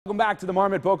Welcome back to the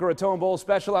Marmot Boca Raton Bowl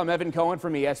Special. I'm Evan Cohen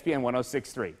from ESPN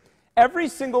 106.3. Every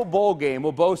single bowl game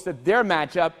will boast that their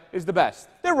matchup is the best.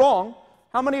 They're wrong.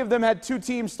 How many of them had two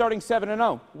teams starting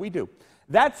 7-0? We do.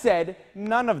 That said,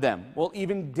 none of them will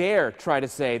even dare try to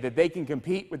say that they can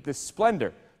compete with the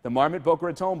splendor the Marmot Boca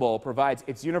Raton Bowl provides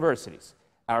its universities.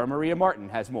 Our Maria Martin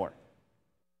has more.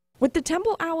 With the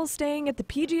Temple Owls staying at the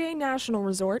PGA National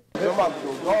Resort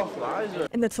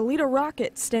and the Toledo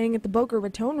Rockets staying at the Boca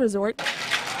Raton Resort,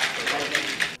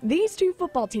 these two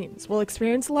football teams will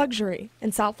experience luxury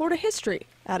and South Florida history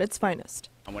at its finest.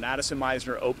 When Addison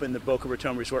Meisner opened the Boca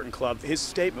Raton Resort and Club, his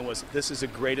statement was, "This is the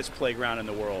greatest playground in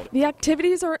the world." The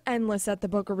activities are endless at the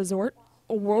Boca Resort,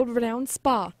 a world-renowned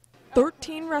spa,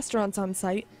 13 restaurants on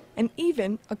site, and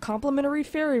even a complimentary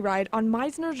ferry ride on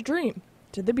Meisner's dream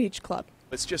to the beach club.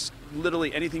 It's just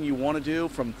literally anything you want to do,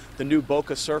 from the new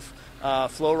Boca Surf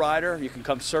Flow Rider. You can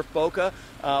come surf Boca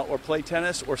or play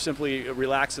tennis or simply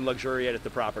relax and luxuriate at the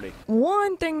property.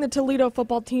 One thing the Toledo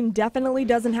football team definitely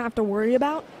doesn't have to worry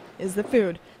about is the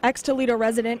food. Ex-Toledo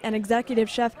resident and executive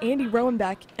chef Andy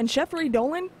Rowenbeck and Chef Ray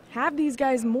Dolan have these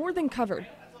guys more than covered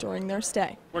during their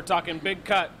stay. We're talking big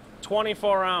cut,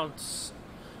 24-ounce,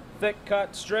 thick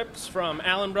cut strips from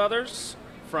Allen Brothers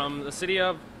from the city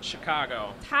of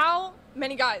Chicago. How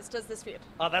many guys does this feed?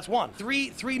 That's one.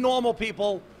 Three normal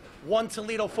people, one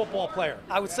Toledo football player.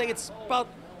 I would say it's about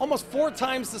almost 4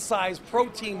 times the size,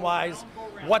 protein-wise,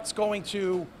 what's going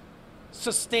to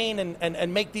sustain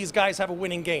and make these guys have a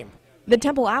winning game. The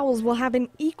Temple Owls will have an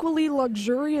equally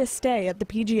luxurious stay at the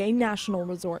PGA National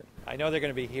Resort. I know they're going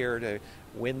to be here to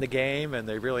win the game, and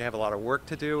they really have a lot of work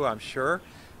to do, I'm sure.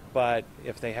 But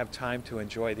if they have time to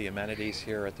enjoy the amenities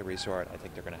here at the resort, I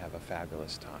think they're going to have a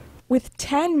fabulous time. With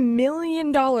 $10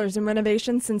 million in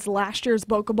renovations since last year's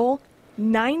Boca Bowl,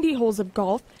 90 holes of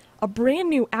golf, a brand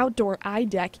new outdoor eye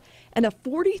deck, and a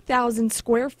 40,000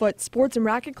 square foot sports and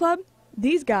racket club,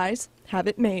 these guys have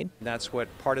it made. That's what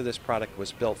part of this product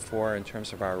was built for in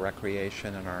terms of our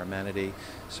recreation and our amenity.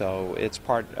 So it's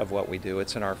part of what we do.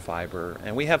 It's in our fiber,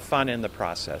 and we have fun in the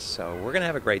process. So we're going to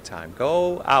have a great time.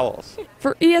 Go Owls!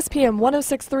 For ESPN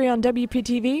 106.3 on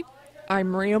WPTV, I'm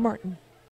Maria Martin.